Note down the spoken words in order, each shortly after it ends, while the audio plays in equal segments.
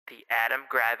The Adam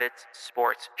Gravitz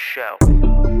Sports Show.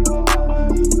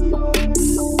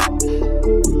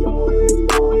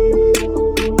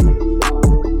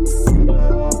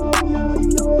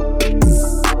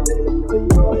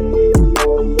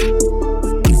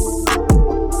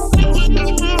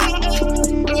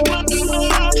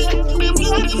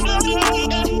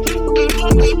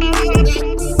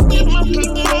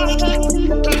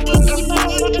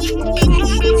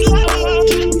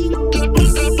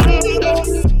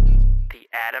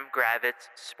 Adam Gravitz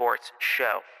Sports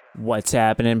Show. What's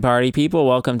happening, party people?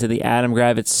 Welcome to the Adam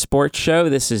Gravitz Sports Show.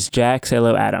 This is Jax.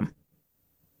 Hello, Adam.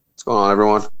 What's going on,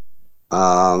 everyone?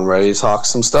 Ready to talk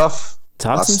some stuff?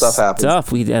 Talk some stuff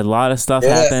happened. We had a lot of stuff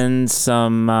happened. Since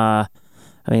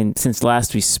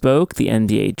last we spoke, the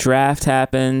NBA draft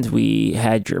happened. We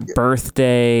had your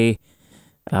birthday.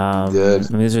 Good.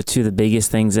 These are two of the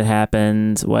biggest things that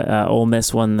happened. Ole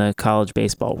Miss won the College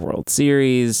Baseball World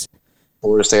Series.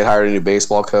 Florida State hired a new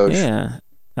baseball coach. Yeah.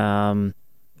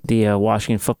 The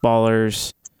Washington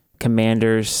footballers,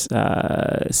 Commanders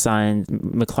signed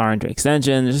McLaren to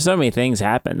extension. There's so many things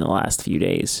happened in the last few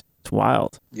days. It's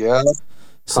wild. Yeah.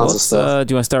 Tons of stuff.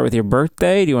 Do you want to start with your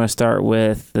birthday? Do you want to start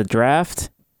with the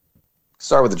draft?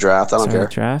 Start with the draft. I don't care. With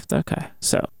the draft? Okay.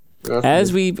 So,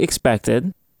 as we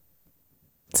expected,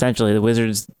 essentially the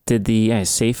Wizards did the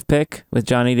safe pick with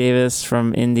Johnny Davis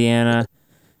from Indiana.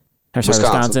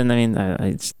 Wisconsin.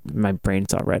 My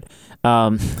brain's all red.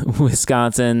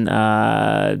 Wisconsin.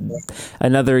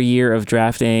 Another year of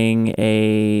drafting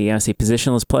a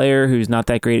positionless player who's not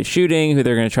that great at shooting, who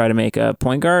they're going to try to make a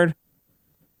point guard.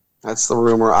 That's the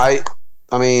rumor. I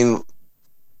don't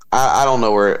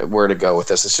know where to go with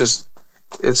this. It's just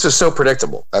so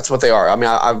predictable. That's what they are. I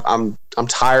mean, I'm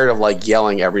tired of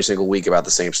yelling every single week about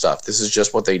the same stuff. This is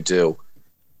just what they do.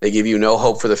 They give you no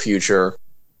hope for the future.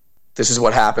 This is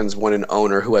what happens when an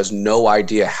owner who has no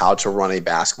idea how to run a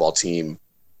basketball team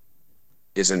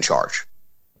is in charge.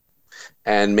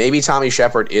 And maybe Tommy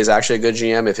Shepard is actually a good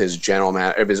GM if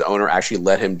his owner actually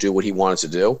let him do what he wanted to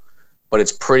do. But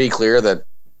it's pretty clear that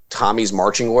Tommy's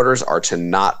marching orders are to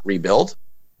not rebuild.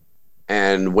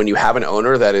 And when you have an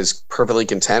owner that is perfectly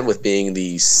content with being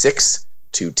the 6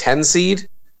 to 10 seed,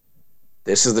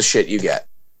 this is the shit you get.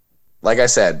 Like I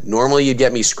said, normally you'd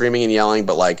get me screaming and yelling,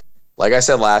 but like I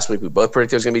said last week, we both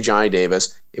predicted it was going to be Johnny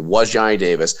Davis. It was Johnny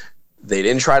Davis. They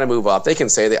didn't try to move up. They can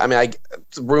say the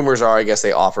rumors are, I guess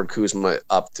they offered Kuzma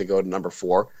up to go to number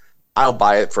 4. I'll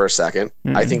buy it for a second.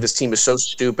 Mm-hmm. I think this team is so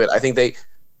stupid. I think the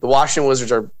Washington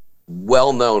Wizards are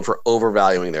well known for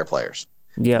overvaluing their players.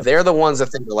 Yeah, they're the ones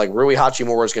that think that Rui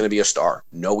Hachimura is going to be a star.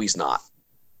 No, he's not.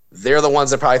 They're the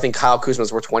ones that probably think Kyle Kuzma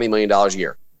is worth $20 million a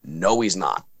year. No, he's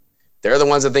not. They're the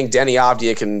ones that think Denny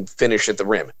Avdia can finish at the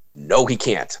rim. No, he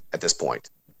can't at this point.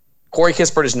 Corey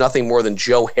Kispert is nothing more than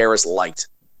Joe Harris light.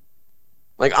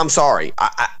 I'm sorry.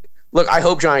 I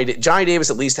hope Johnny Davis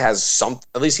at least has some.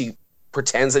 At least he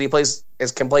pretends that he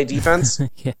can play defense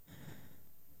yeah.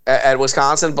 at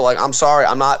Wisconsin. But I'm sorry,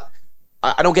 I'm not.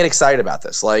 I don't get excited about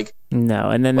this. No,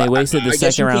 and then they wasted the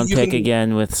second round pick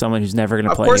again with someone who's never going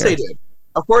to play. Of course here. They did.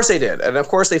 Of course they did. And of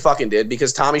course they fucking did,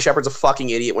 because Tommy Shepard's a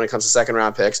fucking idiot when it comes to second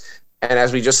round picks. And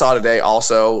as we just saw today,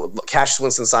 also, Cash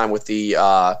Swinson signed with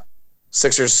the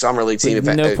Sixers Summer League team.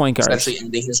 No point guards. Essentially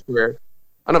ending his career.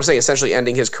 Essentially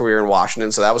ending his career in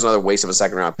Washington. So that was another waste of a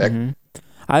second round pick. Mm-hmm.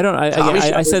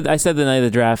 I said the night of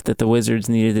the draft that the Wizards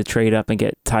needed to trade up and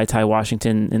get Ty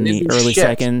Washington in the early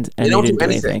second, and they didn't do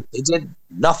anything. They did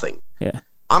nothing. Yeah.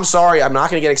 I'm sorry. I'm not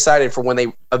going to get excited for when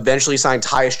they eventually sign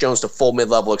Tyus Jones to full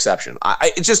mid-level exception.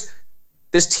 It's just,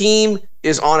 this team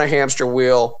is on a hamster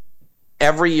wheel.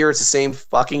 Every year it's the same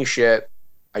fucking shit.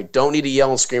 I don't need to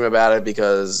yell and scream about it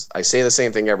because I say the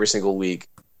same thing every single week.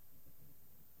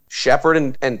 Shepard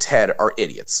and Ted are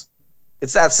idiots.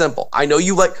 It's that simple. I know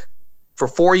for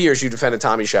 4 years you defended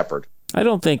Tommy Shepard. I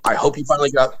don't think. I hope you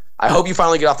finally get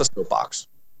off the soapbox.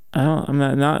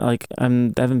 I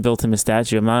haven't built him a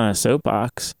statue. I'm not on a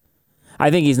soapbox. I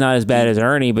think he's not as bad as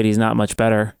Ernie, but he's not much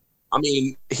better. I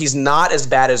mean, he's not as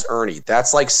bad as Ernie.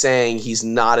 That's like saying he's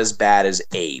not as bad as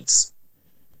AIDS.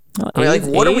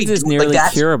 Well, AIDS is nearly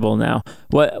curable now.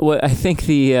 What I think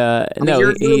you're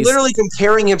literally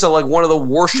comparing him to one of the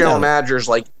worst general managers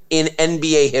in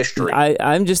NBA history.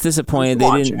 I'm just disappointed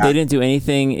they didn't do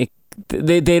anything.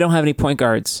 They don't have any point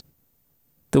guards.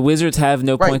 The Wizards have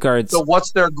no point guards. So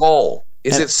what's their goal?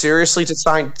 Is it seriously to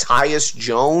sign Tyus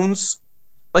Jones?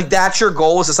 That's your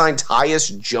goal, is to sign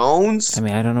Tyus Jones? I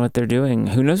mean, I don't know what they're doing.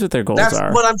 Who knows what their goals are?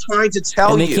 That's what I'm trying to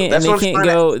tell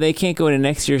you. They can't go into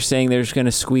next year saying they're just going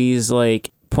to squeeze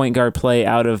point guard play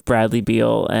out of Bradley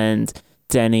Beal and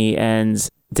Denny and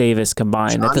Davis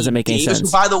combined. That doesn't make any sense.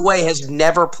 Who, by the way, has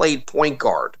never played point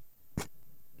guard.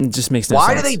 It just makes no sense.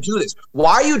 Why do they do this?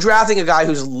 Why are you drafting a guy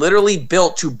who's literally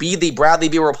built to be the Bradley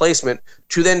Beal replacement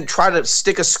to then try to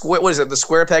stick the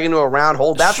square peg into a round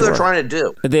hole? That's what they're trying to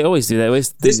do. They always do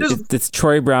that. It's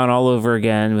Troy Brown all over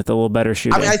again with a little better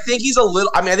shooting. I think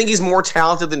he's more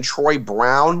talented than Troy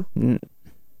Brown.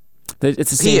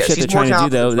 It's the same shit they're trying to do,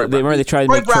 though. They tried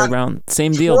to make Troy Brown.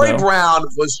 Same deal, though.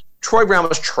 Troy Brown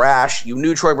was trash. You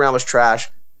knew Troy Brown was trash.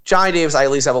 Johnny Davis, I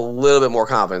at least have a little bit more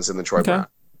confidence in than Troy Brown.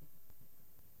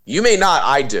 You may not,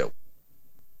 I do.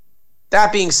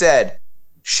 That being said,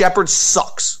 Shepherd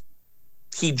sucks.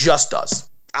 He just does.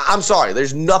 I'm sorry.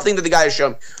 There's nothing that the guy has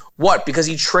shown. What? Because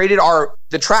he traded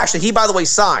the trash that he, by the way,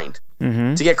 signed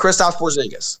to get Kristaps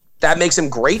Porzingis. That makes him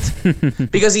great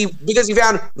because he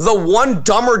found the one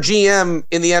dumber GM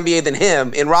in the NBA than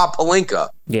him in Rob Pelinka.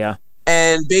 Yeah.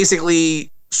 And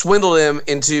basically swindled him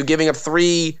into giving up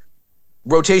 3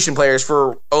 rotation players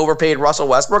for overpaid Russell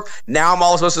Westbrook. Now I'm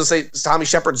all supposed to say Tommy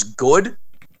Shepard's good.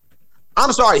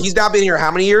 I'm sorry. He's now been here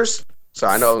how many years? So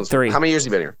I know 3. How many years has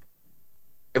he been here?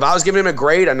 If I was giving him a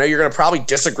grade, I know you're going to probably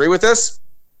disagree with this.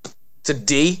 It's a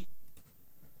D.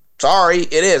 Sorry,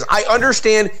 it is. I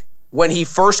understand when he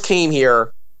first came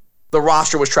here, the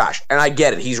roster was trash. And I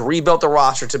get it. He's rebuilt the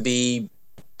roster to be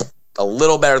a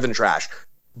little better than trash.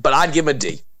 But I'd give him a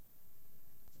D.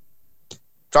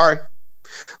 Sorry.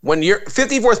 When you're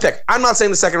 54th pick, I'm not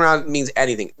saying the second round means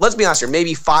anything. Let's be honest here.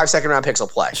 Maybe 5 second-round picks will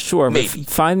play. Sure, maybe.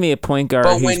 Find me a point guard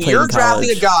but who's when played you're in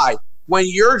college. when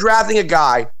you're drafting a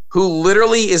guy who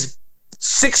literally is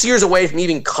 6 years away from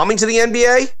even coming to the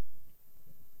NBA,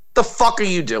 the fuck are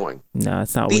you doing? No,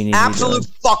 that's not what we need The to absolute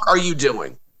fuck are you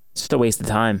doing? It's just a waste of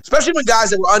time. Especially when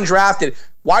guys that were undrafted.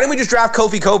 Why didn't we just draft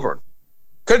Kofi Coburn?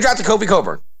 Could have drafted Kofi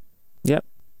Coburn. Yep.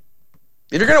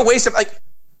 If you're going to waste it, like,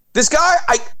 this guy,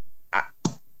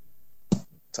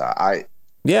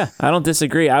 Yeah, I don't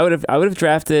disagree. I would have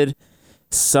drafted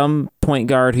some point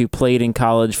guard who played in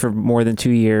college for more than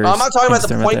 2 years. I'm not talking about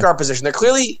the point guard position. I'm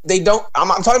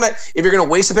talking about if you're going to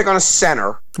waste a pick on a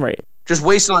center, right? Just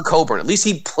waste it on Coburn. At least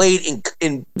he played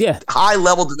in high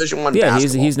level Division I basketball. Yeah,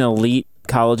 he's an elite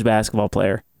college basketball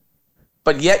player.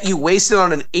 But yet you wasted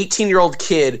on an 18-year-old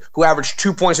kid who averaged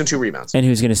 2 points and 2 rebounds, and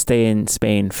who's going to stay in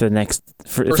Spain for the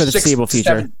foreseeable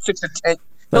future. 6 to 10.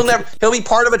 He'll be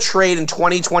part of a trade in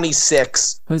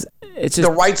 2026. It's just, the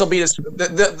rights will be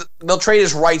they'll trade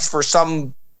his rights for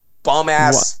some bum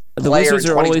ass player. The Wizards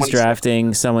are always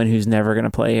drafting someone who's never going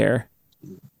to play here.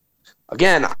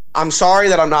 Again, I'm sorry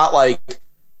that I'm not I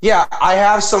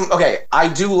have some. Okay, I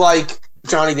do like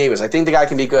Johnny Davis. I think the guy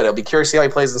can be good. I'll be curious to see how he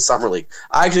plays in the summer league.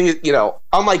 I actually,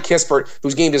 unlike Kispert,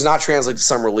 whose game does not translate to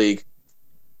summer league,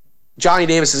 Johnny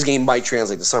Davis's game might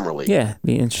translate to summer league. Yeah,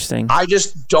 be interesting. I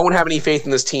just don't have any faith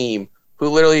in this team, who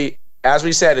literally, as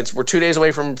we said, we're 2 days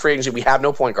away from free agency. We have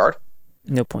no point guard.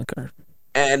 No point guard.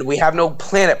 And we have no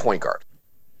plan at point guard.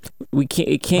 We can't.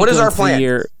 It can't. What is our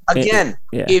plan? Again,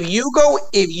 if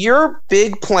your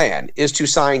big plan is to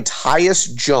sign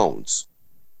Tyus Jones,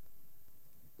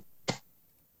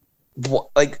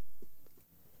 I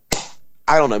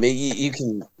don't know. Maybe you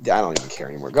can. I don't even care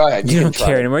anymore. Go ahead. You don't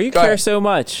care anymore. You care so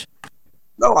much.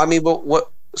 No, I mean, but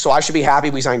what? So I should be happy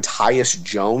we signed Tyus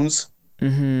Jones.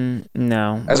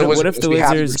 No. What if the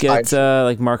Wizards get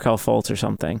Markelle Fultz or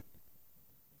something?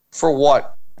 For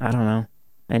what? I don't know.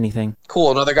 Anything.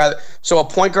 Cool. Another guy. So a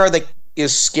point guard that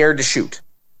is scared to shoot.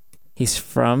 He's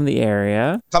from the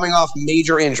area. Coming off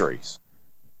major injuries.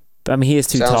 I mean, he is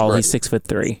too tall. Great. He's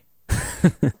 6'3".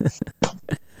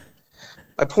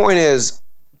 My point is,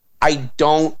 I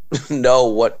don't know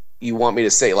what you want me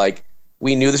to say.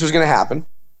 We knew this was going to happen.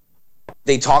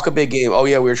 They talk a big game. Oh,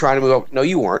 yeah, we were trying to move up. No,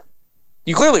 you weren't.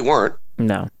 You clearly weren't.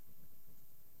 No.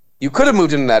 You could have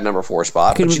moved into that number 4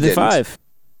 spot, but you didn't. 5.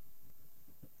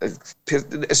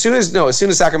 As soon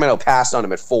as Sacramento passed on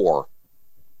him at 4,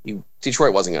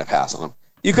 Detroit wasn't going to pass on him.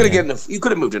 You could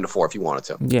have moved into 4 if you wanted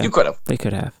to. Yeah, you could have. They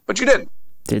could have, but you didn't.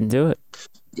 Didn't do it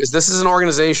because this is an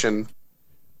organization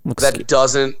that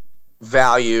doesn't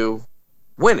value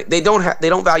winning. They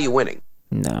don't value winning.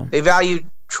 No, they value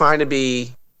trying to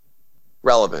be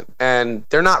relevant, and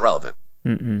they're not relevant.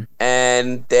 Mm-mm.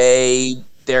 And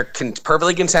they're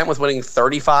perfectly content with winning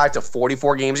 35 to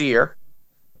 44 games a year.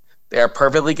 They are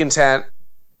perfectly content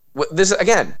with this.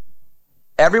 Again,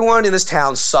 everyone in this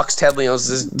town sucks Ted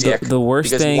Leonsis' dick. The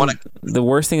worst thing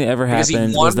that ever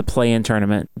happened was the play-in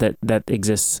tournament that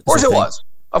exists. Of course it was.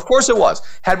 Of course it was.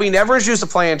 Had we never introduced a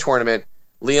play-in tournament,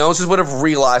 Leonsis would have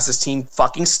realized this team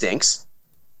fucking stinks,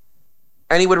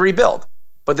 and he would rebuild.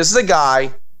 But this is a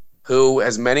guy who,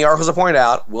 as many articles have pointed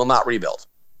out, will not rebuild.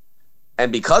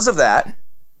 And because of that,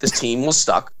 this team was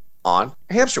stuck on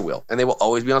a hamster wheel, and they will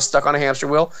always be stuck on a hamster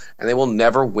wheel, and they will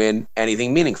never win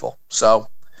anything meaningful. So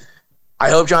I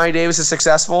hope Johnny Davis is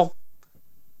successful.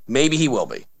 Maybe he will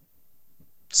be.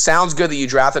 Sounds good that you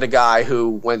drafted a guy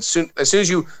who, as soon as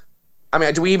you, I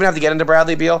mean, do we even have to get into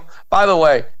Bradley Beal? By the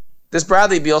way, this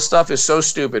Bradley Beal stuff is so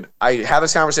stupid. I have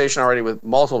this conversation already with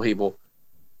multiple people.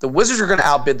 The Wizards are going to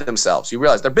outbid themselves. You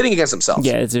realize they're bidding against themselves.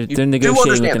 Yeah, they're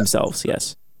negotiating with themselves.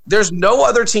 Yes. There's no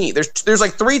other team. There's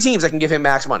like 3 teams that can give him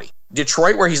max money.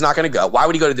 Detroit, where he's not going to go. Why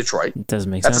would he go to Detroit? It doesn't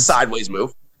make sense. That's a sideways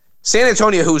move. San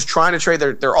Antonio, who's trying to trade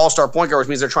their all-star point guard, which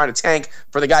means they're trying to tank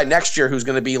for the guy next year who's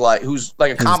going to be who's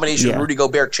like a combination of Rudy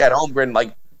Gobert, Chet Holmgren,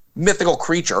 like mythical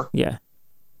creature. Yeah.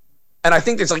 And I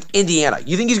think it's like Indiana.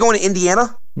 You think he's going to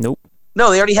Indiana? Nope.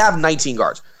 No, they already have 19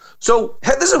 guards. So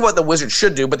this is what the Wizards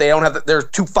should do, but they don't have. They're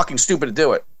too fucking stupid to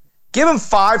do it. Give him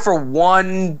 5 for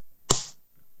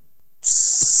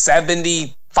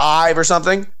 175 or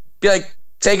something. Be like,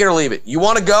 take it or leave it. You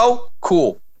want to go?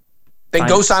 Cool. Then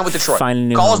go sign with Detroit.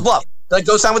 Call his bluff. Like,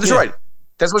 go sign with Detroit. Yeah.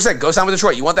 That's what I said. Go sign with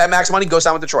Detroit. You want that max money? Go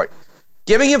sign with Detroit.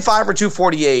 Giving him 5 for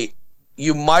 248,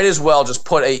 you might as well just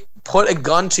put a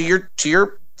gun to your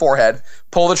forehead,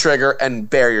 pull the trigger, and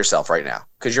bury yourself right now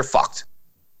because you're fucked.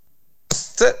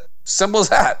 That's it. Simple as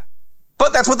that.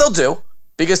 But that's what they'll do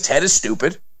because Ted is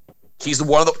stupid. He is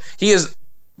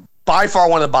by far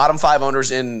one of the bottom 5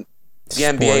 owners in the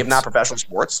NBA, if not professional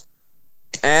sports.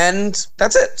 And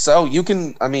that's it. So you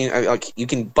can, you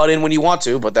can butt in when you want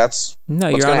to, but that's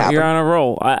you're on a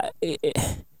roll.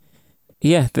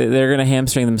 Yeah, they're going to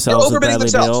hamstring themselves with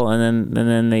Bradley Beal, and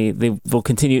then they will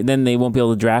continue. Then they won't be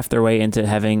able to draft their way into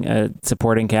having a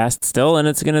supporting cast still, and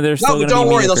it's gonna. They're still going to. Don't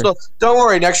worry. Don't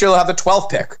worry. Next year they'll have the 12th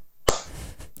pick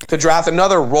to draft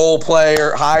another role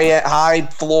player, high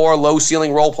floor, low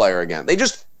ceiling role player again. They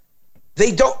don't.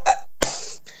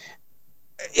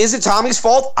 Is it Tommy's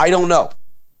fault? I don't know.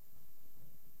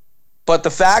 But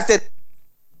the fact that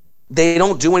they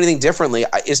don't do anything differently,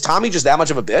 is Tommy just that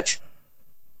much of a bitch?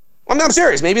 I'm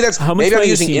serious. Maybe I'm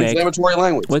using inflammatory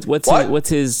language. What's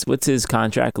his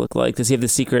contract look like? Does he have the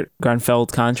secret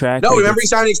Grunfeld contract? No, remember he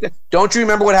signed an extension. Don't you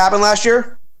remember what happened last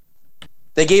year?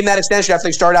 They gave him that extension after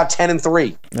they started out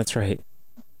 10-3. That's right.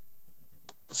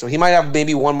 So he might have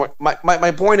maybe one more.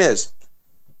 My point is,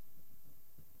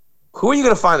 who are you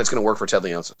going to find that's going to work for Ted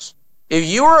Leonsis? If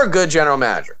you were a good general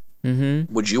manager,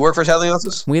 would you work for Ted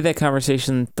Leonsis? We had that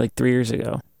conversation like 3 years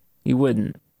ago. You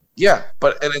wouldn't. Yeah,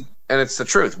 but and it's the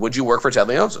truth. Would you work for Ted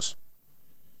Leonsis?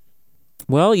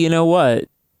 Well, you know what?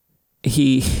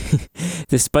 He,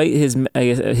 despite his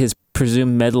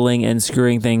presumed meddling and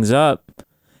screwing things up,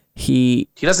 he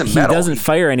doesn't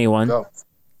fire anyone. Go.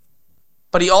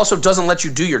 But he also doesn't let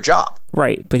you do your job.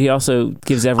 Right, but he also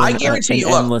gives everyone. I guarantee you.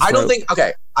 Look, I don't think.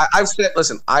 Okay, I've said.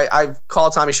 Listen, I've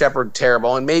called Tommy Shepard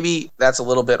terrible, and maybe that's a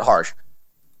little bit harsh.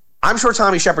 I'm sure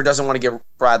Tommy Shepard doesn't want to give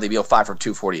Bradley Beal 5 for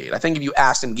 248. I think if you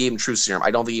asked him, gave him truth serum, I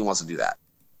don't think he wants to do that.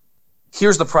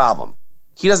 Here's the problem: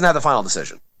 he doesn't have the final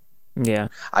decision. Yeah,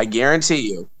 I guarantee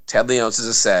you, Ted Leonsis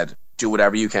has said, "Do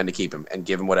whatever you can to keep him and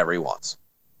give him whatever he wants."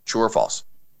 True or false?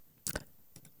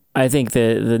 I think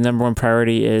the number one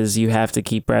priority is you have to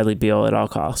keep Bradley Beal at all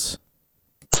costs.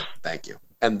 Thank you.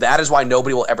 And that is why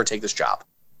nobody will ever take this job.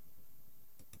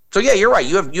 So yeah, you're right.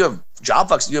 You have job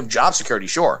fucks, you have job security,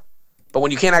 sure. But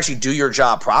when you can't actually do your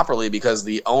job properly because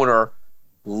the owner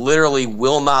literally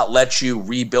will not let you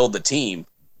rebuild the team,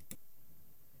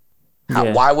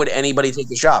 why would anybody take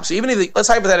this job? So even if let's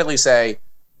hypothetically say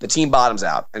the team bottoms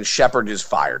out and Shepard is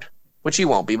fired, which he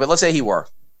won't be, but let's say he were.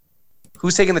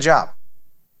 Who's taking the job?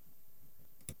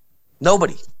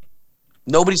 Nobody.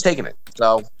 Nobody's taking it.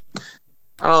 So,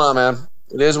 I don't know, man.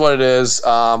 It is what it is.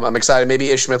 I'm excited.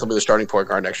 Maybe Ish Smith will be the starting point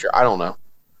guard next year. I don't know.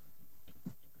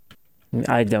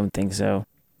 I don't think so.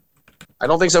 I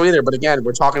don't think so either. But again,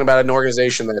 we're talking about an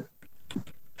organization that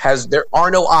has there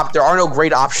are no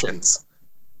great options.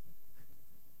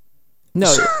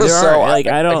 No, there are. Like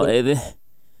I don't.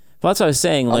 Well, that's what I was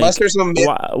saying. Like, unless there's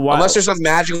some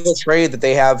magical trade that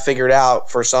they have figured out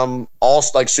for some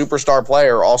superstar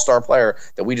player or all-star player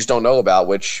that we just don't know about,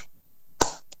 which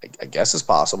I guess is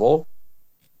possible.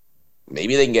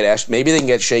 Maybe they can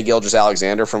get Shai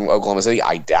Gilgeous-Alexander from Oklahoma City.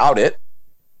 I doubt it.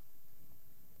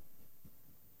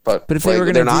 But if they were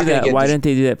going to do that, why didn't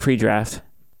they do that pre-draft?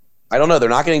 I don't know. They're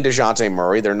not getting DeJounte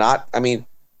Murray. They're not. I mean,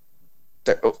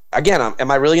 again, am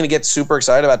I really going to get super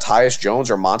excited about Tyus Jones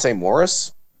or Monte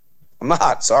Morris? I'm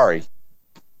not. Sorry.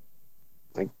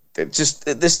 Like this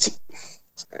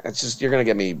you're gonna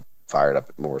get me fired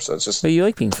up more. So it's just. But you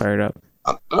like being fired up.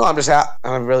 No, I'm just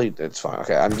I'm really. It's fine.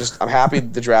 Okay, I'm happy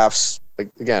the drafts.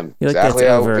 Like again, you like exactly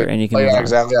that's over, and you can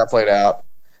exactly how it played out.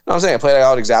 No, I'm saying I played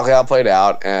out exactly how it played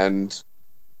out, and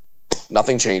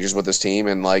nothing changes with this team,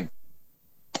 and like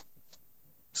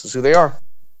this is who they are.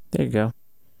 There you go.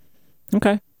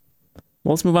 Okay.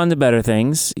 Well, let's move on to better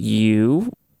things.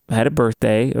 You had a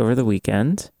birthday over the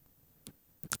weekend.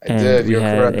 I did. We You're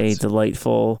had correct. a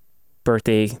delightful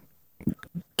birthday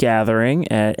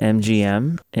gathering at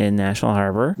MGM in National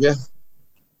Harbor. Yeah,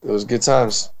 it was good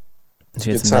times.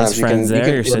 You had Good some nice times. friends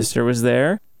there. Your sister was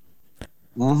there.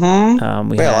 Mm-hmm.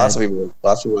 We Yeah, had, lots of people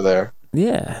were there.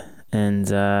 Yeah, and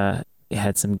we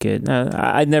had some good.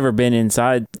 I'd never been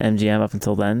inside MGM up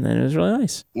until then, and it was really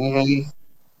nice. Mm-hmm.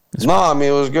 No, I mean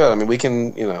it was good. I mean we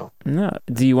can, No,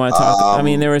 do you want to talk? I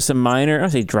mean, there was some minor, I don't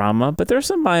say drama, but there was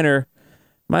some minor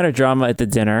drama at the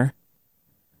dinner.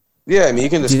 Yeah, I mean you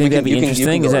can. Do you think that'd be you can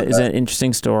interesting? go Is with that an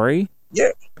interesting story?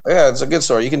 Yeah, it's a good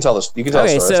story. You can tell this. You can tell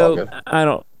Okay, the story. It's all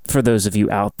so good. For those of you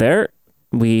out there,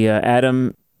 we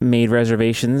Adam made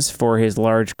reservations for his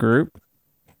large group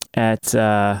at what's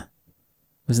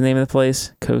the name of the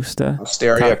place? Costa.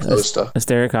 Asteria Costa.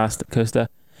 Asteria Costa.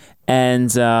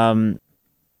 And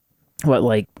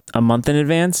like a month in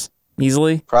advance,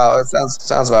 easily? Probably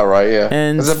sounds about right. Yeah,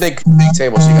 And it's a big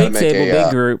table, so you gotta big make table,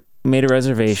 big group. Made a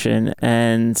reservation,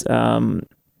 and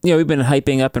we've been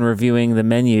hyping up and reviewing the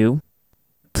menu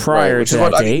prior which to is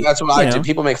that what date. that's what I do.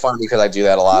 People make fun of me because I do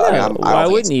that a lot. No, I mean, why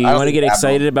wouldn't you? You want to get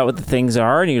excited about what the things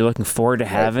are, and you're looking forward to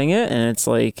having it, and it's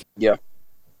like, yeah.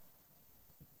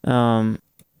 Well,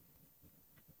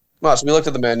 so we looked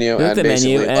at the menu,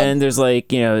 and there's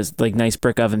like it's like nice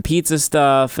brick oven pizza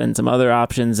stuff, and some other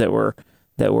options that were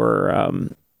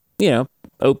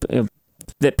open.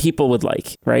 That people would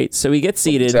like, right? So we get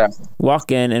seated,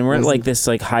 walk in, and we're at like this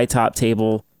like high top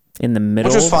table in the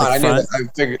middle. Which is fine. Like I knew that. I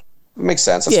figured it makes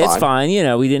sense. It's yeah, fine. it's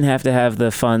fine. We didn't have to have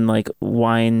the fun like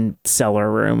wine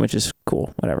cellar room, which is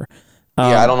cool. Whatever.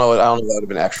 I don't know. I don't know if that would have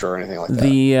been extra or anything like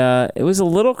that. It was a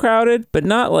little crowded, but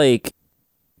not like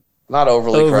not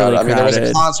overly crowded. I mean, there was a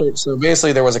crowded. concert. So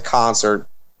basically, there was a concert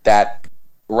that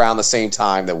around the same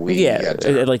time that we had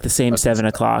at like the same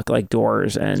 7:00 like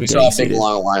doors, and we saw a big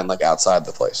long line like outside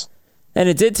the place. And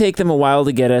it did take them a while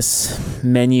to get us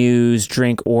menus,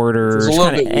 drink orders,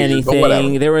 kind of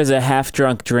anything. There was a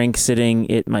half-drunk drink sitting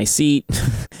at my seat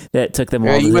that took them a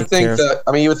while to take care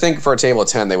of. You would think for a table of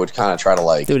 10, they would kind of try to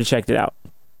like. They would have checked it out.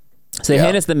 So they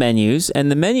hand us the menus, and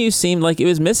the menu seemed like it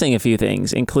was missing a few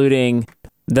things, including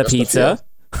the pizza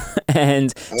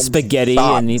and spaghetti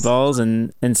and meatballs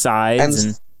and sides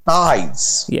and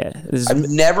sides. Yeah, I've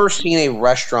never seen a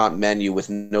restaurant menu with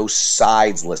no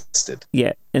sides listed.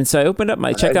 Yeah, and so I opened up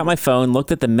checked out my phone,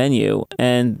 looked at the menu,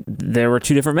 and there were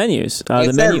two different menus.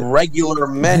 It said regular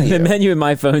menu. The menu in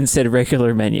my phone said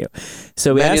regular menu.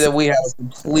 So we that we have is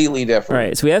completely different.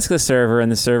 Right. So we asked the server, and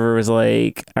the server was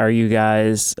like, "Are you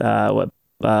guys MGM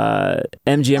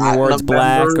Platinum Rewards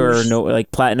Black or no,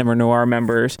 like Platinum or Noir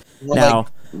members?"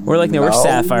 We're like, no, we're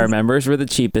Sapphire members. We're the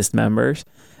cheapest members.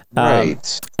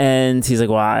 Right. And he's like,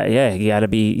 "Why? Yeah, you gotta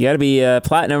be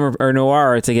Platinum or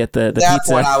Noir to get the At that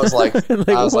pizza." point, I was like,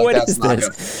 what is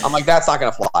this? I'm like, that's not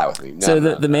gonna fly with me. So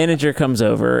the manager comes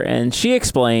over, and she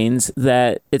explains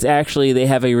that it's actually they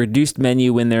have a reduced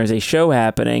menu when there's a show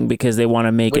happening because they want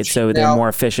to make it so they're more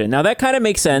efficient. Now that kind of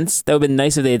makes sense. That would have been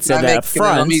nice if they had said that up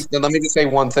front. Let me just say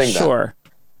one thing. Sure.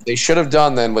 They should have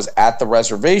done then was at the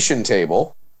reservation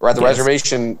table. Or at the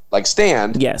reservation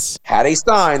stand, had a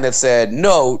sign that said,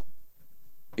 "Note,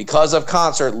 because of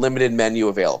concert, limited menu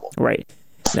available." Right.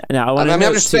 Now I want to I'm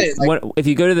just saying, if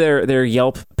you go to their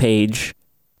Yelp page,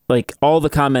 like all the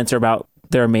comments are about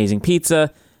their amazing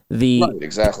pizza.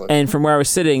 Exactly. And from where I was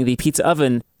sitting, the pizza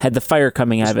oven had the fire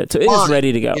coming out of it, so it was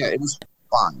ready to go. Yeah, it was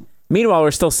fine. Meanwhile, we're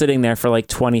still sitting there for like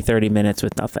 20, 30 minutes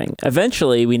with nothing.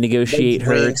 Eventually, we negotiate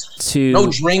her to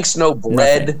no drinks, no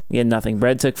bread. Nothing. Yeah, nothing.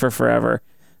 Bread took forever.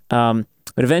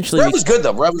 But eventually, bread was good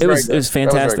though. Bread was very good. It was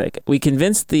fantastic. We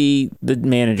convinced the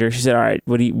manager. She said, "All right,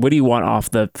 what do you want off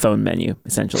the phone menu?"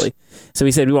 Essentially, so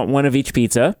we said we want one of each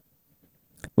pizza,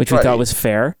 which we thought was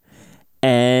fair.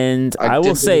 And I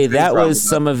will say that was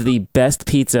some of the best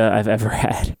pizza I've ever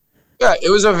had. Yeah, it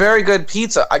was a very good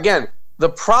pizza. Again, the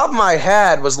problem I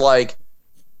had was like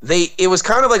it was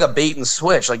kind of like a bait and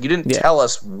switch. Like you didn't tell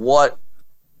us what.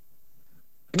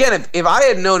 Again, if I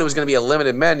had known it was going to be a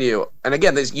limited menu, and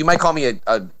again, you might call me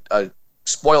a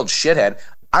spoiled shithead,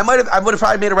 I would have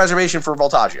probably made a reservation for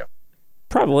Voltaggio.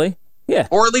 Probably, yeah.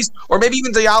 Or maybe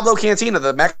even Diablo Cantina,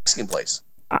 the Mexican place.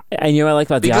 And what I like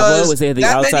about Diablo was they had the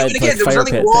outside fire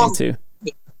pit thing too.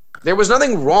 There was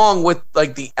nothing wrong with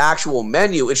like the actual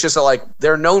menu. It's just like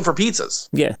they're known for pizzas.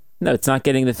 Yeah, no, it's not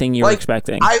getting the thing you were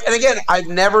expecting. And again, I've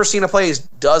never seen a place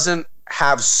doesn't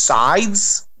have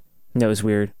sides. No, it was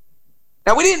weird.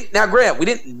 Grant, we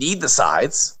didn't need the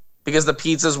sides because the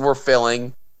pizzas were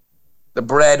filling, the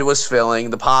bread was filling,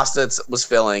 the pasta was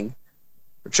filling,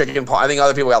 chicken. I think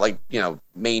other people got like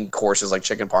main courses like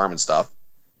chicken parm and stuff.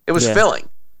 It was filling.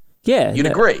 Yeah, you'd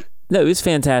agree. No, it was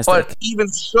fantastic. But even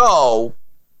so,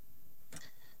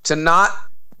 to not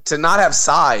have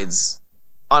sides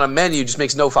on a menu just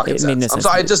makes no fucking sense. No sense. I'm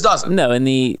sorry, it just doesn't. No, and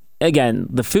the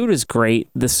food was great.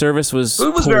 The service was the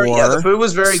food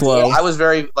was very slow. Good. I was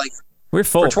very like we're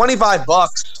full for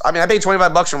 $25. I mean, I paid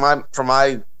 $25 for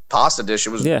my pasta dish. It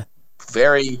was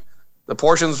very. The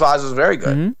portion size was very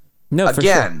good. Mm-hmm. No,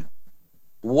 again,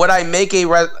 for sure. Would I make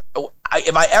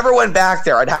if I ever went back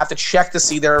there, I'd have to check to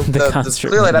see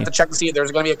clearly I'd have to check to see if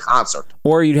there's going to be a concert.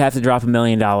 Or you'd have to drop $1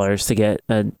 million to get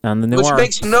on the Noir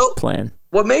plan.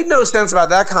 What made no sense about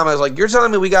that comment is like, you're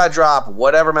telling me we got to drop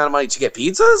whatever amount of money to get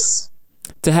pizzas?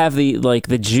 To have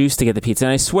the juice to get the pizza.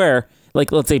 And I swear,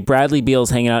 like, let's say Bradley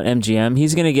Beal's hanging out at MGM,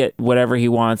 he's going to get whatever he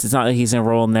wants. It's not like he's going to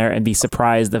roll in there and be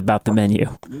surprised about the menu.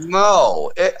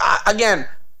 No. Again,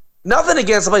 nothing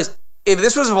against the place. If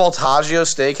this was Voltaggio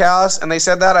Steakhouse and they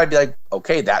said that, I'd be like,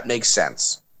 okay, that makes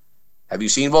sense. Have you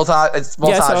seen Voltaggio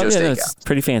Steakhouse? No, it's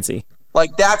pretty fancy.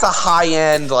 Like, that's a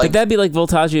high-end... But that'd be like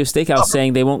Voltaggio Steakhouse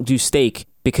saying they won't do steak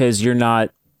because you're not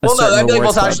that'd be like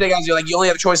Voltaggio Steakhouse. You only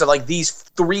have a choice of, like, these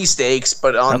 3 steaks,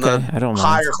 but on the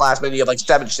higher class menu, you have, like,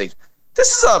 7 steaks.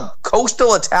 This is a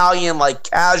coastal Italian, like,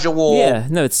 casual... Yeah,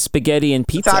 no, it's spaghetti and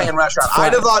pizza. Italian restaurant. I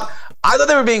thought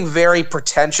they were being very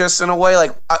pretentious in a way.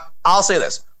 Like, I'll say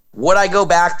this. Would I go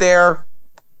back there?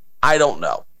 I don't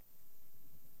know.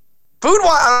 Food-wise,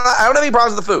 I don't have any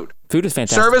problems with the food. Food is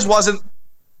fantastic. Service wasn't...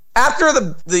 After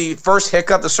the first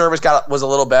hiccup, the service was a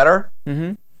little better.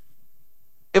 Mm-hmm.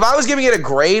 If I was giving it a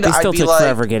grade, I'd be like... It still took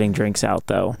forever getting drinks out,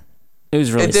 though. It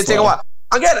was really slow. It did take a while.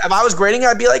 Again, if I was grading,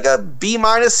 I'd be like a B-,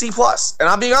 C+. And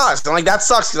I'm being honest. I'm like, that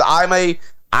sucks because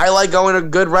I like going to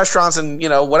good restaurants and,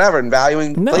 whatever, and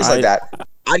valuing places like that.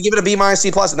 I'd give it a B-,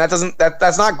 C+, and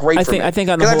that's not great for me. I think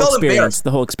on the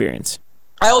whole experience.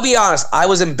 I will be honest. I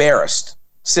was embarrassed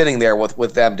sitting there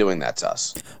with them doing that to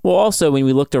us. Well, also, when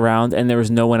we looked around and there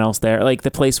was no one else there, like, the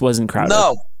place wasn't crowded.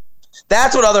 No.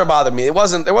 That's what other bothered me. There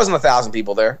wasn't 1,000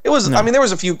 people there. It was, I mean, there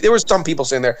was some people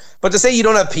sitting there, but to say you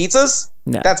don't have pizzas,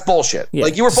 that's bullshit. Yeah,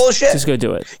 like, you were full of shit. Just go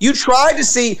do it. You tried to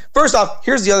see, first off,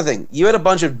 here's the other thing. You had a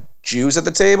bunch of Jews at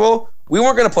the table. We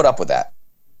weren't going to put up with that.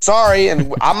 Sorry,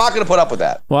 and I'm not going to put up with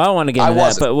that. Well, I don't want to get into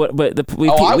that, we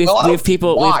have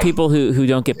people who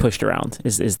don't get pushed around.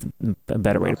 Is a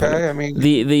better way to put it. I mean,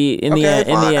 in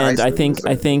the end, I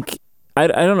think I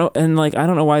don't know, and like I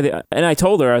don't know why and I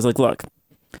told her, I was like, look,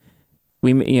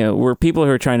 we're people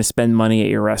who are trying to spend money at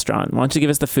your restaurant. Why don't you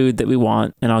give us the food that we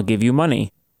want, and I'll give you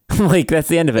money. Like, that's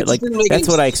the end of it. Like, that's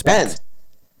what I expect.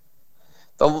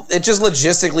 It just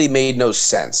logistically made no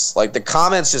sense. Like, the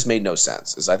comments just made no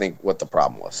sense, is I think what the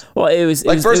problem was. Well, it was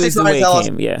the way it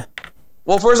came, yeah.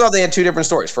 Well, first off, they had 2 different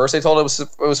stories. First, they told it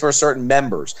was for certain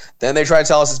members. Then they tried to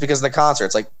tell us it's because of the concert.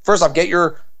 It's like, first off, get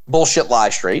your bullshit lie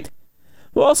straight.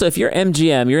 Well, also, if you're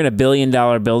MGM, you're in a $1 billion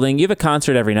building, you have a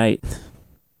concert every night.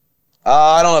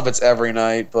 I don't know if it's every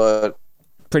night, but...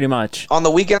 Pretty much. On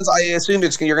the weekends, I assume you're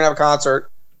going to have a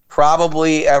concert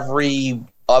probably every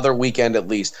other weekend at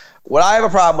least. What I have a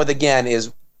problem with, again,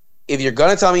 is if you're going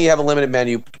to tell me you have a limited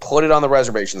menu, put it on the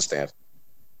reservation stand.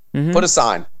 Mm-hmm. Put a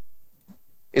sign.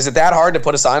 Is it that hard to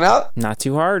put a sign out? Not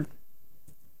too hard.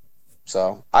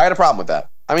 So I had a problem with that.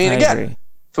 I mean, again,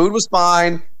 food was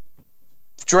fine.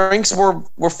 Drinks were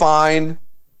fine.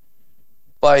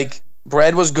 Like,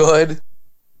 bread was good.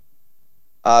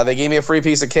 They gave me a free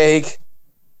piece of cake,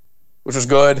 which was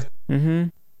good. Mm-hmm.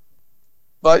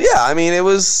 But yeah, I mean, it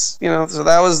was, so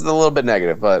that was a little bit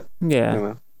negative, but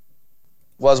yeah,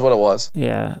 was what it was.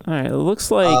 Yeah. All right. It looks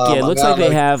like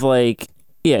they have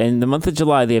in the month of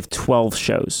July they have 12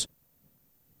 shows.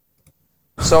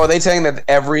 So are they saying that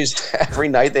every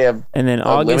night they have? And then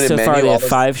August so far they have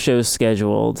 5 shows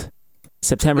scheduled.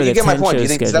 September they have 10 shows scheduled. Do you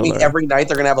think does that mean every night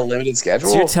they're going to have a limited schedule?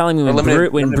 So you're telling me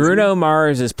when Bruno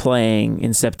Mars is playing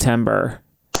in September,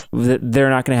 they're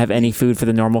not going to have any food for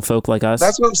the normal folk like us?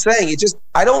 That's what I'm saying.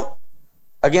 I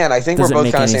think we're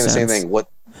both kind of saying the same thing. When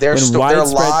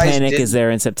Widespread Panic is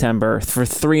there in September for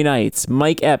 3 nights,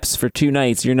 Mike Epps for 2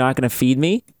 nights, you're not going to feed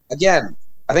me? Again,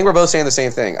 I think we're both saying the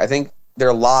same thing. I think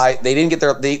their lie, they didn't get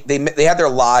they had their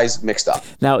lies mixed up.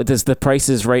 Now, does the Price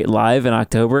is Right live in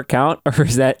October count, or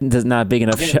is that not a big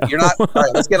enough show? You're not. All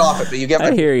right, let's get off it. But you get.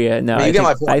 I hear you. No,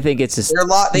 I think it's just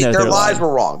their lies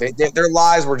were wrong. Their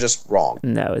lies were just wrong.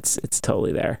 No, it's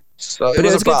totally there. So but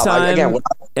it was a good time. Again,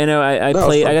 I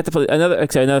got to play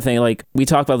another thing. Like, we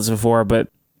talked about this before, but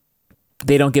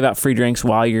they don't give out free drinks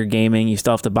while you're gaming. You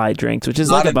still have to buy drinks, which is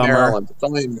Not like a in bummer. Maryland. It's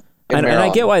only in And I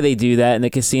Maryland. get why they do that, and the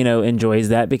casino enjoys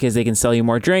that because they can sell you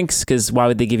more drinks. Because why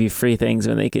would they give you free things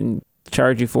when they can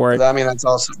charge you for it? I mean,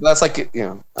 that's like, you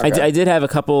know. Okay. I did have a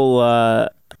couple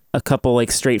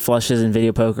like straight flushes in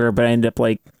video poker, but I ended up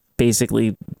like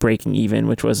basically breaking even,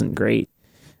 which wasn't great.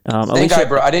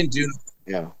 I didn't do.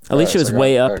 Yeah. Alicia was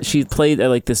way up. She played at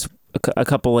like a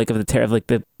couple like of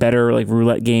the better like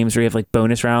roulette games where you have like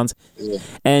bonus rounds,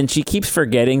 and she keeps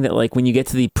forgetting that like when you get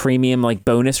to the premium like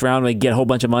bonus round, like get a whole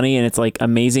bunch of money and it's like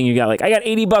amazing. You got like I got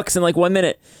 $80 in like 1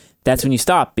 minute. That's when you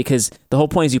stop because the whole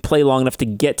point is you play long enough to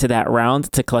get to that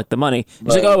round to collect the money.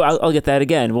 She's like, oh, I'll get that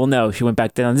again. Well, no, she went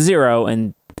back down to 0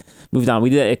 and moved on. We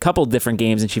did a couple different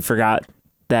games and she forgot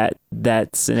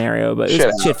that scenario, but it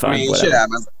was shit fun. I mean, shit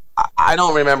happens. I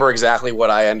don't remember exactly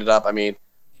what I ended up. I mean,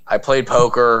 I played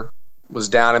poker, was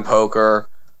down in poker,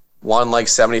 won like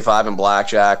 75 in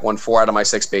blackjack, won 4 out of my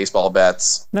 6 baseball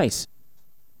bets. Nice.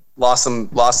 Lost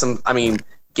some. I mean,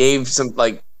 gave some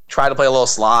like tried to play a little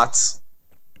slots.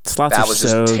 Slots are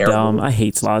so dumb. I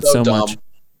hate slots so much.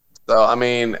 So I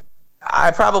mean,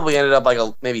 I probably ended up like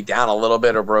maybe down a little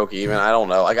bit or broke even. I don't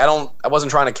know. Like I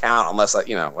wasn't trying to count unless I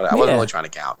wasn't really trying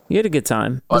to count. You had a good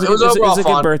time. It was a fun.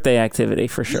 good birthday activity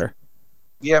for sure.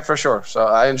 Yeah, for sure. So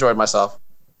I enjoyed myself.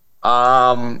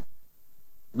 But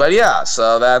yeah,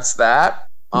 so that's that.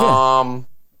 Yeah.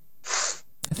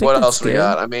 What else we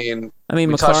got? I mean,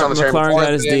 McLaren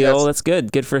got his deal. That's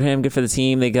good. Good for him. Good for the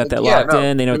team. They got that locked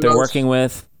in. They know what they're working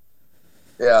with.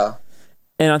 Yeah.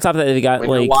 And on top of that, they got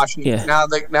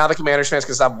now the Commanders fans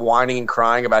can stop whining and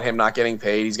crying about him not getting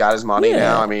paid. He's got his money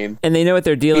now. I mean, and they know what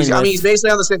they're dealing with. I mean, he's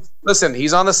basically on the same. Listen,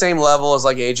 he's on the same level as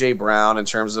like AJ Brown in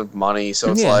terms of money.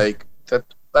 So it's like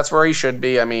that's where he should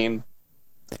be. I mean,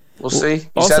 we'll see.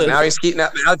 He says now he's keeping now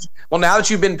that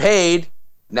you've been paid,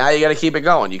 now you got to keep it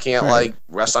going. You can't like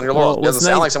rest on your laurels. It doesn't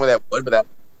sound like somebody that would, but that.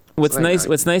 What's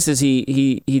nice is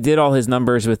he did all his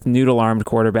numbers with noodle-armed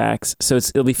quarterbacks, so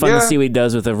it'll be fun to see what he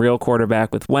does with a real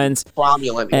quarterback with Wentz.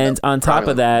 And on top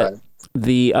of that,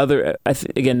 the other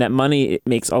again, that money it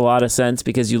makes a lot of sense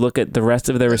because you look at the rest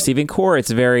of their receiving core; it's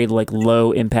very like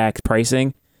low impact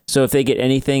pricing. So if they get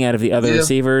anything out of the other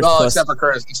receivers, except for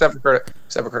Curtis.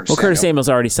 Well, Curtis Samuel's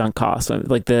already sunk cost,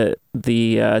 like the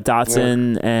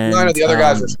Dotson and the other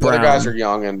guys are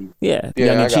young and young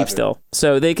and cheap still,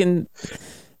 so they can.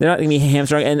 They're not going to be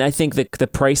hamstrung, and I think the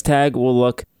price tag will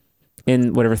look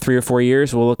in whatever 3 or 4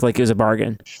 years will look like it was a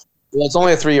bargain. Well, it's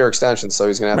only a 3-year extension, so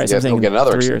he's going to have to get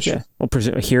another 3 extension. years, We'll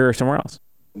presume here or somewhere else.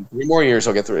 3 more years,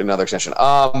 he'll get through another extension.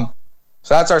 So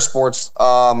that's our sports.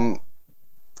 I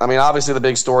mean, obviously, the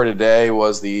big story today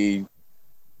was the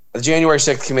January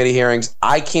 6th committee hearings.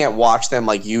 I can't watch them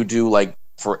like you do, like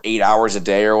for 8 hours a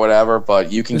day or whatever,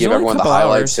 but you can give everyone the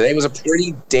highlights. Today was a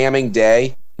pretty damning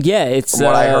day. Yeah, it's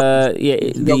what I heard.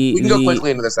 We can go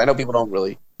quickly into this. I know people don't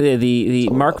really. The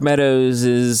Mark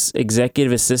Meadows'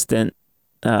 executive assistant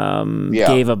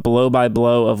gave a blow by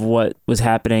blow of what was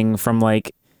happening from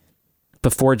like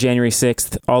before January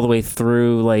 6th all the way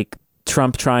through like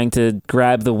Trump trying to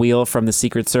grab the wheel from the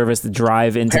Secret Service to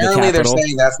drive into the Capitol. Apparently, they're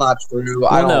saying that's not true.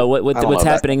 Well, no. What's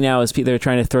happening now is they're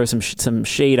trying to throw some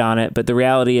shade on it, but the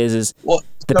reality is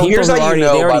the people who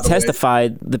already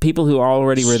testified. The people who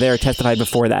already were there testified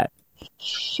before that.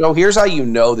 So here's how you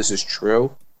know this is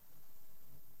true.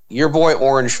 Your boy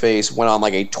Orange Face went on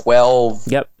like a 12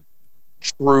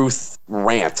 truth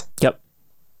rant. Yep.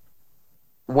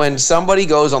 When somebody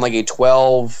goes on like a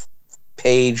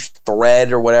 12-page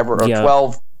thread or whatever, or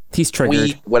 12 he's triggered.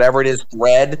 Tweet, whatever it is,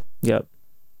 thread. Yep.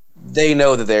 They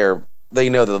know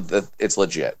that it's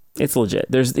legit. It's legit.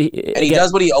 He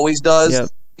does what he always does. Yep.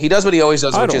 He does what he always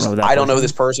does, which is I don't know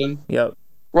this person. Yep.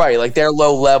 Right, like they're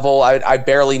low level. I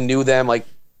barely knew them. Like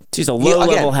she's a low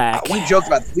level hack. We've joked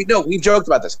about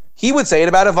this. He would say it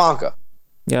about Ivanka.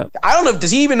 Yeah. I don't know. Does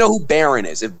he even know who Barron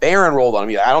is? If Barron rolled on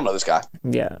him, I don't know this guy.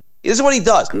 Yeah. This is what he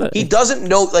does. He doesn't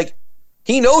know. Like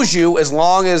he knows you as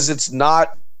long as it's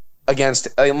not against.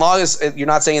 As long as you're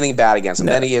not saying anything bad against him.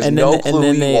 Then he has no clue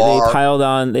who you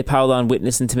are. They piled on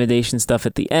witness intimidation stuff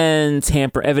at the end.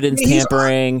 Evidence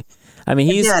tampering. I mean,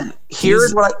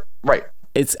 here's what I right.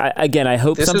 It's again. I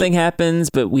hope something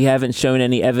happens, but we haven't shown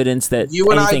any evidence that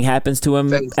anything happens to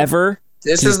him ever.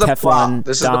 This is the problem.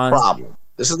 This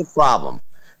is the problem.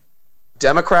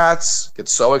 Democrats get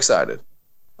so excited,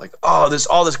 like, oh, there's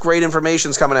all this great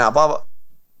information's coming out. Blah blah.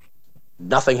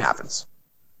 Nothing happens.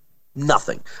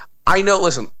 Nothing. I know.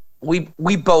 Listen, we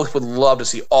both would love to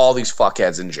see all these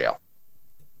fuckheads in jail.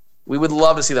 We would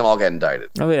love to see them all get indicted.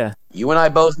 Oh yeah. You and I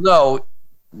both know.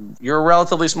 You're a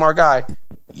relatively smart guy.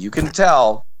 You can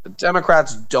tell the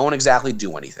Democrats don't exactly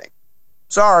do anything.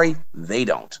 Sorry, they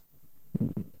don't.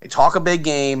 They talk a big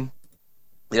game.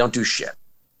 They don't do shit.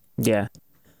 Yeah.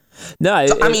 No,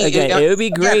 so, it would be great. It'd be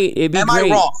great. Am I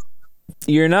wrong?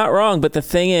 You're not wrong, but the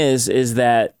thing is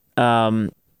that you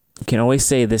can always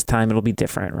say this time it'll be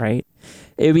different, right?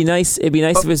 It'd be nice. It'd be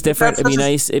nice if it was different. It'd be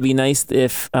nice. It'd be nice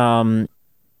if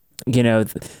you know,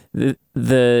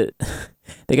 the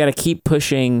they got to keep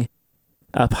pushing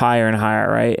up higher and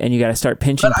higher, right? And you got to start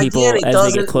pinching people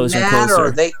as they get closer and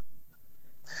closer.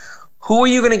 Who are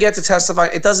you going to get to testify?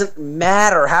 It doesn't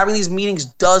matter. Having these meetings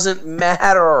doesn't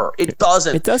matter. It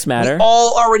doesn't. It does matter. We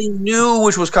all already knew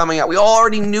which was coming out. We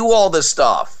already knew all this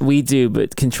stuff. We do,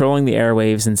 but controlling the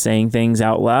airwaves and saying things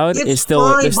out loud is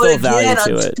still there's still value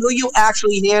to it. Until you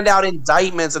actually hand out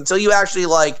indictments, until you actually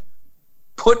like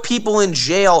put people in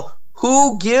jail,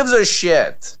 who gives a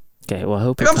shit? Okay, well, I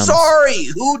hope I'm sorry.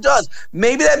 Who does?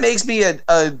 Maybe that makes me a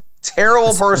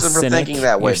terrible person for thinking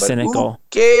that way. But cynical. Who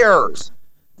cares?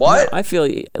 What? No, I feel.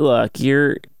 Look,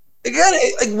 you're again.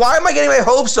 Like, why am I getting my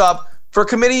hopes up for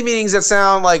committee meetings that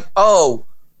sound like,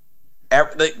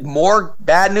 more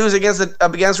bad news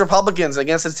against Republicans,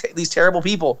 against these terrible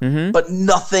people, but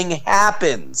nothing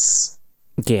happens.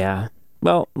 Yeah.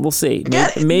 Well, we'll see.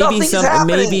 Again, maybe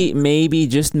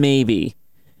just maybe,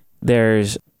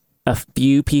 there's a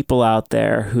few people out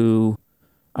there who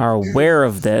are aware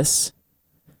of this,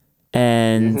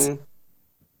 and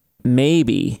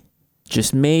maybe.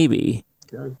 Just maybe,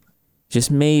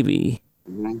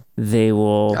 they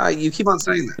will. You keep on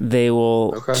saying that. They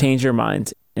will change their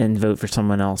mind and vote for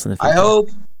someone else in the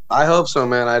future. I hope so,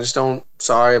 man. I just don't.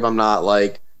 Sorry if I'm not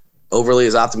like overly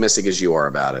as optimistic as you are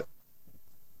about it.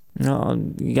 No,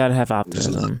 you gotta have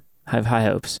optimism. Have high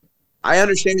hopes. I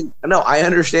understand. No, I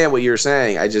understand what you're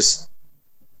saying. I just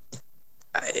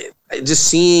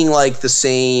seeing like the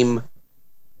same.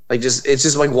 Like it's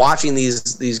just like watching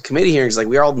these committee hearings. Like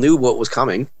we all knew what was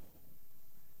coming.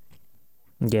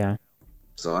 Yeah.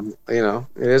 So it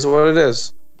is what it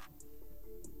is.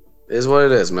 It is what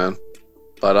it is, man.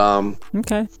 But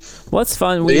okay. Well, it's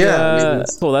fun. Cool. That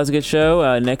was a good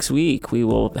show. Next week we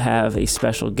will have a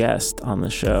special guest on the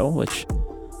show, which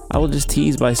I will just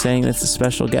tease by saying that's a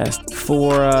special guest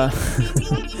for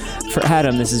for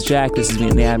Adam. This is Jack. This is me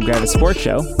in the Adam Gravitz Sports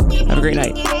Show. Have a great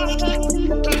night.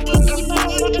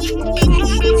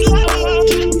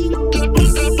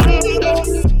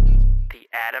 The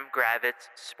Adam Gravitz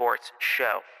Sports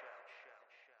Show.